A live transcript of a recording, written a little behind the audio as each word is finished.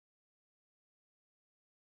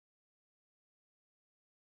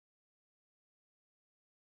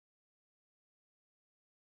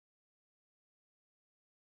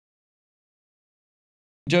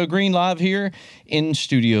Joe Greene live here in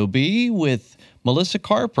Studio B with Melissa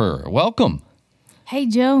Carper. Welcome. Hey,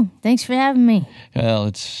 Joe. Thanks for having me. Well,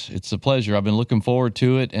 it's a pleasure. I've been looking forward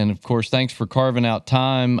to it. And, of course, thanks for carving out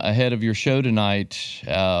time ahead of your show tonight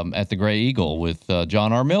at the Gray Eagle with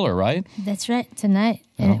John R. Miller, right? That's right, tonight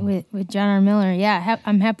with John R. Miller. Yeah,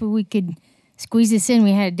 I'm happy we could squeeze this in.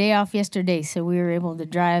 We had a day off yesterday, so we were able to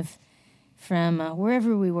drive from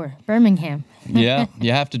wherever we were, Birmingham. Yeah,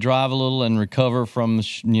 you have to drive a little and recover from,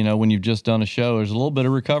 when you've just done a show. There's a little bit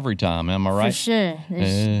of recovery time, am I right? For sure,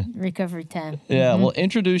 there's recovery time. Yeah, well,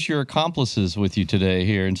 introduce your accomplices with you today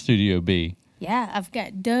here in Studio B. Yeah, I've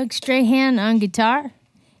got Doug Strahan on guitar.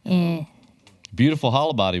 And beautiful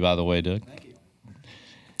hollow body, by the way, Doug. Thank you.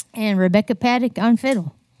 And Rebecca Paddock on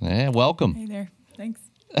fiddle. Yeah, welcome. Hey there, thanks.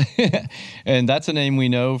 And that's a name we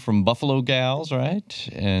know from Buffalo Gals, right?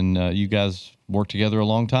 And you guys worked together a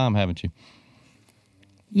long time, haven't you?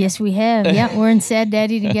 Yes, we have. Yeah, we're in Sad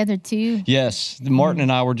Daddy together, too. Yes. Martin and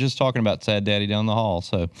I were just talking about Sad Daddy down the hall.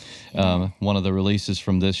 So one of the releases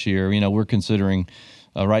from this year, we're considering,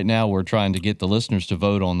 right now we're trying to get the listeners to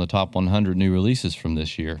vote on the top 100 new releases from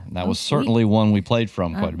this year. And that was certainly one we played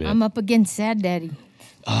from quite a bit. I'm up against Sad Daddy.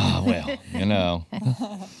 Oh, well,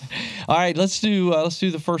 All right, let's do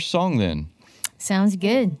the first song then. Sounds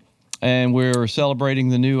good. And we're celebrating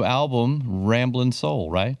the new album, Ramblin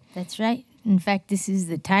Soul, right? That's right. In fact, this is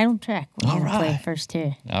the title track we're going to play first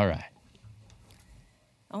here. All right.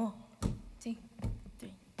 Oh, 2,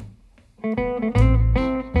 3.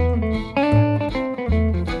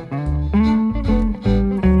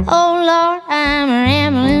 Oh, Lord, I'm a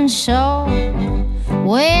rambling soul.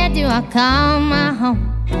 Where do I call my home?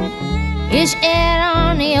 It's out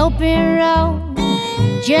on the open road,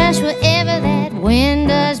 just wherever that wind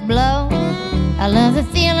does blow. I love the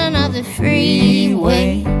feeling of the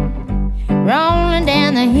freeway, rolling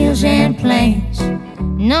down the hills and plains.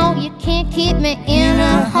 No, you can't keep me in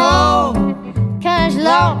a hole, 'cause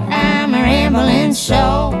Lord, I'm a rambling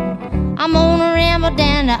soul. I'm gonna ramble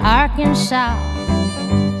down to Arkansas,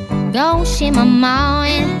 go see my ma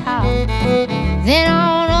and pa, then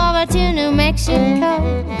on over to New Mexico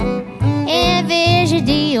and visit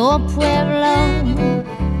the old Pueblo.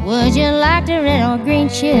 Would you like the red or green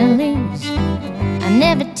chilies? I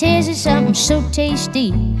never tasted something so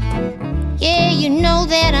tasty. Yeah, you know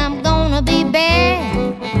that I'm gonna be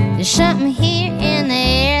bad. There's something here in the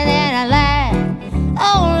air that I like.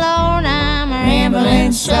 Oh Lord, I'm a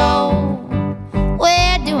rambling soul.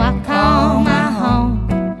 Where do I call my home?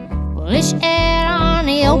 Well, it's out on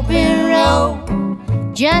the open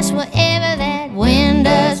road, just wherever that wind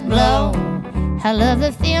does blow. I love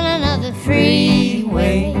the feeling of the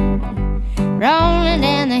freeway, rolling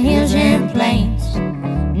down the hills and plains.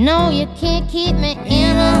 No, you can't keep me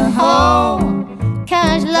in a hole,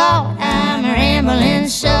 'cause Lord, I'm a rambling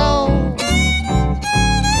soul.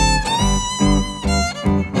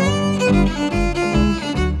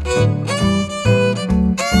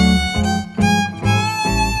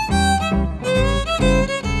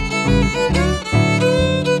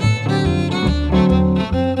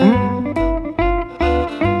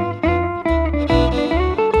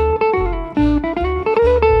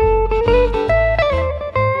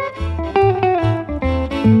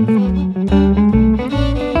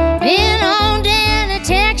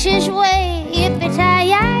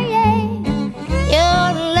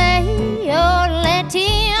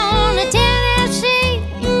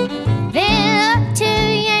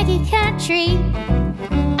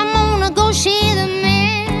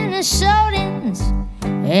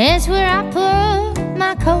 That's where I put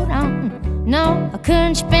my coat on. No, I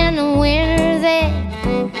couldn't spend the winter there.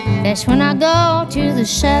 That's when I go to the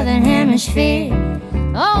southern hemisphere.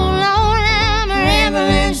 Oh Lord, I'm a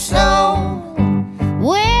rambling soul.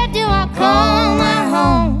 Where do I call my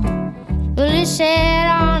home? Well, it's out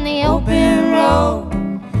on the open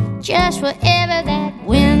road, just wherever that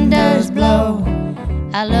wind does blow.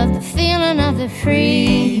 I love the feeling of the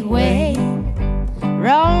freeway,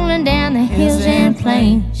 rolling down the hills and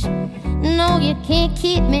plains. No, you can't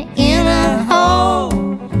keep me in a hole,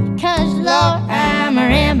 'cause Lord, I'm a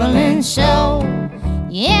rambling soul.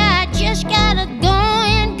 Yeah, I just gotta go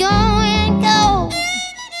and go and go.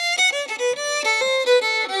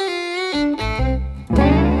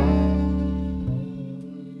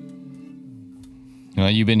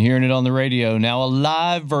 You've been hearing it on the radio. Now a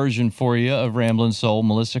live version for you of Ramblin Soul,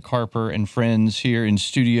 Melissa Carper and friends here in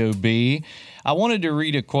Studio B. I wanted to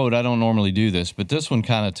read a quote. I don't normally do this, but this one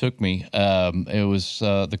kind of took me. It was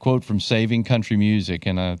the quote from Saving Country Music,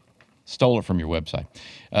 and I stole it from your website.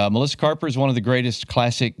 Melissa Carper is one of the greatest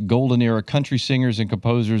classic golden era country singers and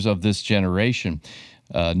composers of this generation.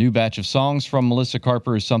 A new batch of songs from Melissa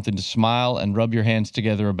Carper is something to smile and rub your hands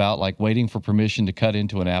together about, like waiting for permission to cut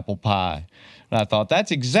into an apple pie. And I thought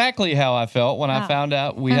that's exactly how I felt when I found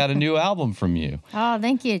out we had a new album from you. Oh,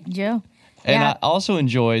 thank you, Joe. And I also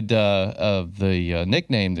enjoyed the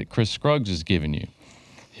nickname that Chris Scruggs has given you,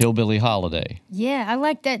 Hillbilly Holiday. Yeah, I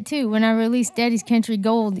like that too. When I released Daddy's Country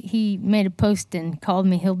Gold, he made a post and called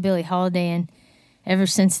me Hillbilly Holiday, and ever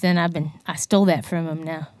since then I stole that from him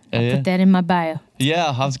now. I put that in my bio.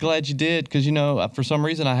 Yeah, I was glad you did because, for some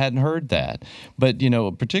reason I hadn't heard that. But,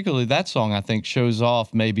 particularly that song, I think, shows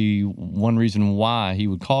off maybe one reason why he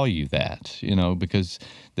would call you that, because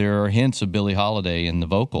there are hints of Billie Holiday in the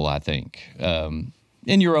vocal, I think, in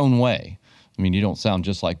your own way. I mean, you don't sound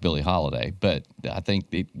just like Billie Holiday, but I think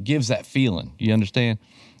it gives that feeling. You understand?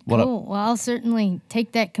 Cool. Well, I'll certainly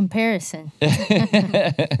take that comparison.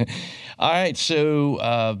 All right, so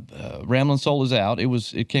Ramblin' Soul is out.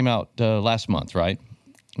 It came out last month, right?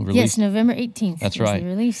 Yes, November 18th. That's right. The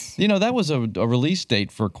release. That was a release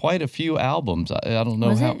date for quite a few albums. I don't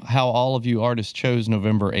know how all of you artists chose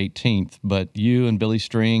November 18th, but you and Billy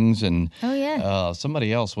Strings and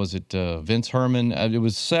somebody else, was it Vince Herman? It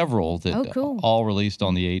was several that all released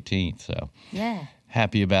on the 18th. So yeah.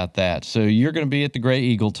 Happy about that. So you're going to be at the Gray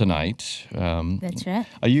Eagle tonight. That's right.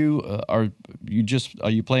 Are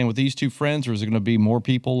you playing with these two friends, or is there going to be more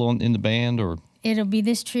people in the band? Or it'll be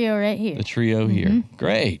this trio right here. The trio here.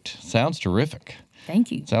 Great. Sounds terrific.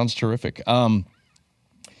 Thank you. Sounds terrific. Let's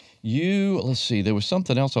see. There was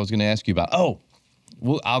something else I was going to ask you about. Oh,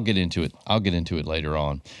 well, I'll get into it. I'll get into it later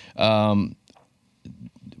on.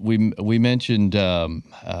 We mentioned. I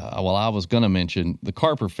was going to mention the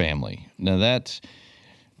Carper family. Now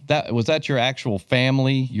was that your actual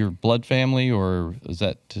family, your blood family, or is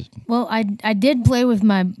that? Well, I did play with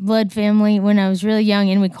my blood family when I was really young,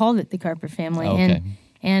 and we called it the Carper family. Okay.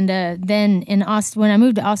 And then in Austin, when I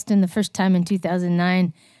moved to Austin the first time in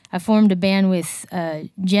 2009, I formed a band with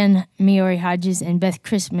Jen Miori Hodges and Beth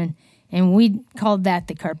Chrisman, and we called that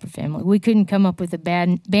the Carper family. We couldn't come up with a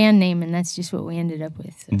band name, and that's just what we ended up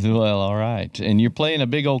with. So. Well, all right. And you're playing a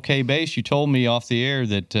big old K bass. You told me off the air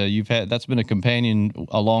that that's been a companion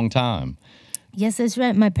a long time. Yes, that's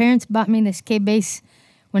right. My parents bought me this K bass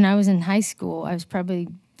when I was in high school. I was probably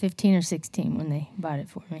 15 or 16 when they bought it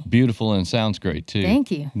for me. Beautiful, and sounds great too.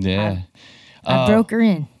 Thank you. Yeah. I broke her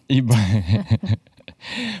in.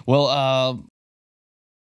 Well,